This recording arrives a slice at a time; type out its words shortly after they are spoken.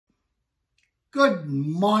Good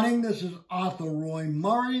morning. This is Arthur Roy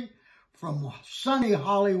Murray from sunny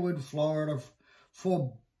Hollywood, Florida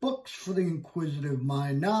for Books for the Inquisitive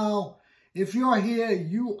Mind. Now, if you're here,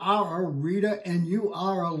 you are a reader and you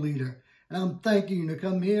are a leader. And I'm thanking you to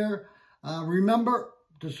come here. Remember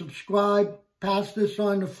to subscribe, pass this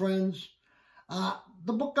on to friends.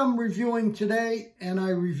 The book I'm reviewing today, and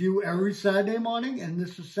I review every Saturday morning, and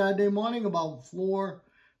this is Saturday morning about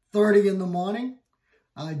 4:30 in the morning.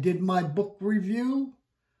 I did my book review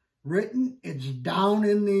written. It's down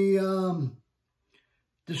in the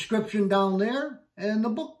description down there. And the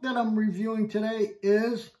book that I'm reviewing today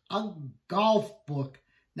is a golf book.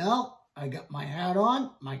 Now, I got my hat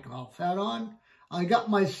on, my golf hat on. I got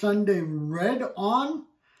my Sunday red on.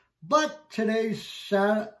 But today's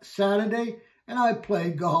Saturday, and I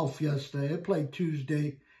played golf yesterday. I played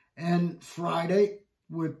Tuesday and Friday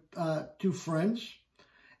with two friends.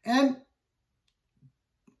 And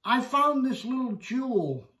I found this little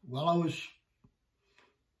jewel while I was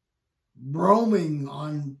roaming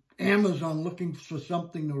on Amazon looking for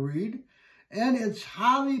something to read. And it's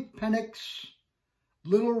Harvey Penick's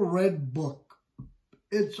little red book.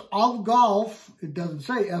 It's of golf. It doesn't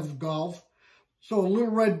say of golf. So a little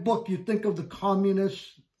red book, you think of the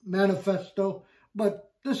Communist Manifesto,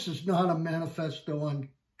 but this is not a manifesto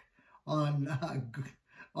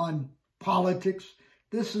on politics.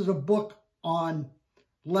 This is a book on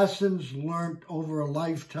lessons learned over a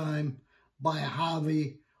lifetime by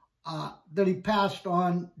Harvey that he passed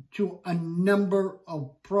on to a number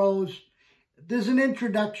of pros. There's an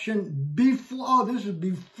introduction before, this is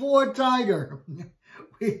before Tiger.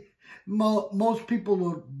 Most people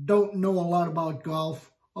who don't know a lot about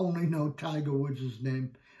golf only know Tiger Woods'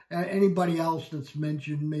 name. Anybody else that's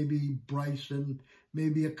mentioned, maybe Bryson,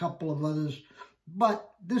 maybe a couple of others.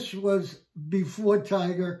 But this was before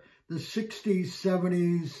Tiger, the 60s,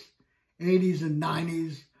 70s, 80s, and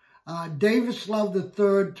 90s. Davis Love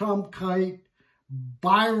III, Tom Kite,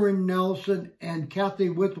 Byron Nelson, and Kathy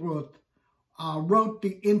Whitworth wrote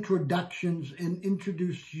the introductions and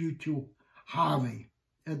introduced you to Harvey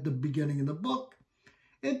at the beginning of the book.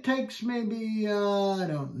 It takes maybe, I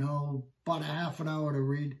don't know, about a half an hour to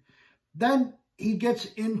read. Then he gets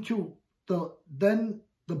into then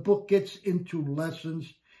the book gets into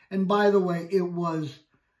lessons. And by the way, it was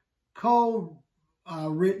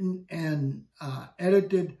co-written and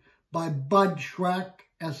edited by Bud Shrake,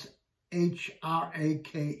 S-H-R-A-K-E,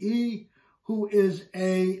 who is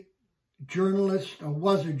a journalist, or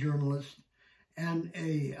was a journalist, and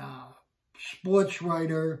a sports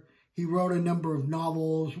writer. He wrote a number of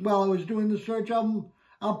novels. While I was doing the search album,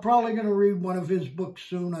 I'm probably going to read one of his books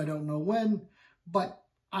soon. I don't know when, but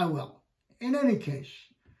I will. In any case,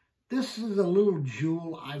 this is a little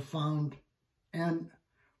jewel I found. And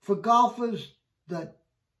for golfers that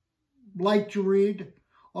like to read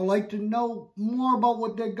or like to know more about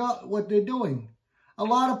what they're doing, a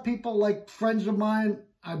lot of people, like friends of mine,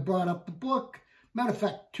 I brought up the book. Matter of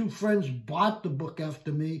fact, two friends bought the book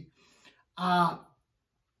after me.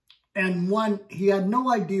 And one, he had no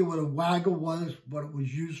idea what a wagger was, what it was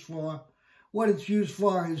used for. What it's used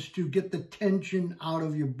for is to get the tension out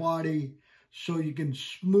of your body so you can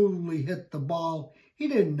smoothly hit the ball. He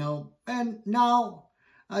didn't know. And now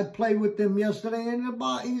I played with him yesterday, and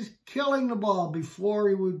he's killing the ball. Before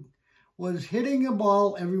he was hitting a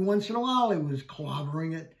ball, every once in a while he was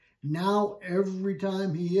clobbering it. Now every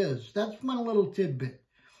time he is. That's my little tidbit.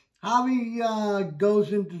 Harvey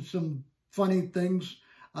goes into some funny things.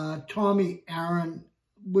 Tommy Aaron,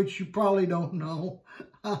 which you probably don't know,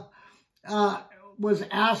 was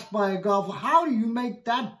asked by a golfer, how do you make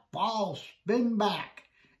that ball spin back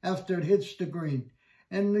after it hits the green?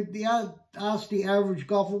 And they asked the average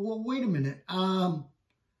golfer, well, wait a minute.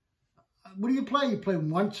 What do you play? You play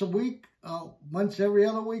once a week, once every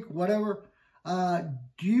other week, whatever.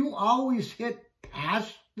 Do you always hit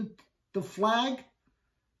past the flag?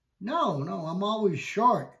 No, I'm always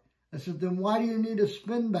short. I said, then why do you need a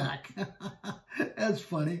spin back? That's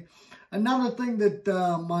funny. Another thing that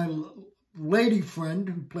my lady friend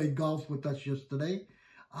who played golf with us yesterday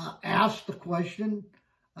asked the question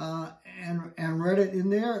and read it in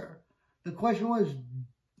there. The question was,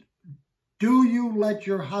 do you let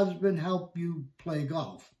your husband help you play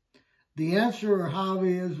golf? The answer,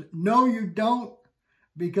 Harvey, is no, you don't,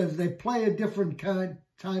 because they play a different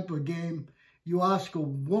type of game. You ask a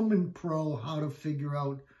woman pro how to figure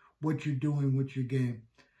out what you're doing with your game.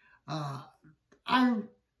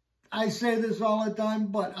 I say this all the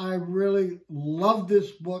time, but I really love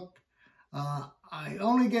this book. I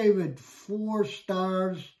only gave it 4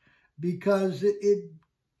 stars because it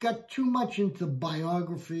got too much into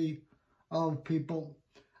biography of people.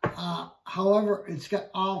 However, it's got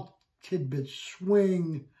all tidbits,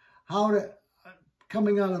 swing, how to,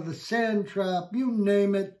 coming out of the sand trap, you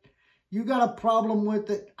name it. You got a problem with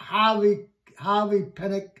it, Harvey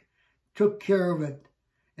Penick took care of it.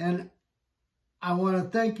 And I want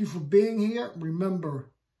to thank you for being here. Remember,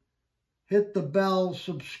 hit the bell,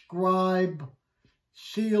 subscribe.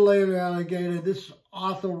 See you later, alligator. This is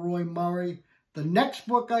author Roy Murray. The next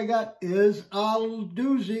book I got is a little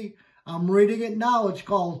doozy. I'm reading it now. It's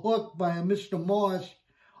called Hook by Mr. Moss,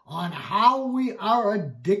 on how we are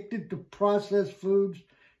addicted to processed foods,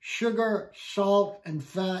 sugar, salt, and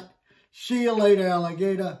fat. See you later,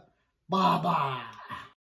 alligator. Bye-bye.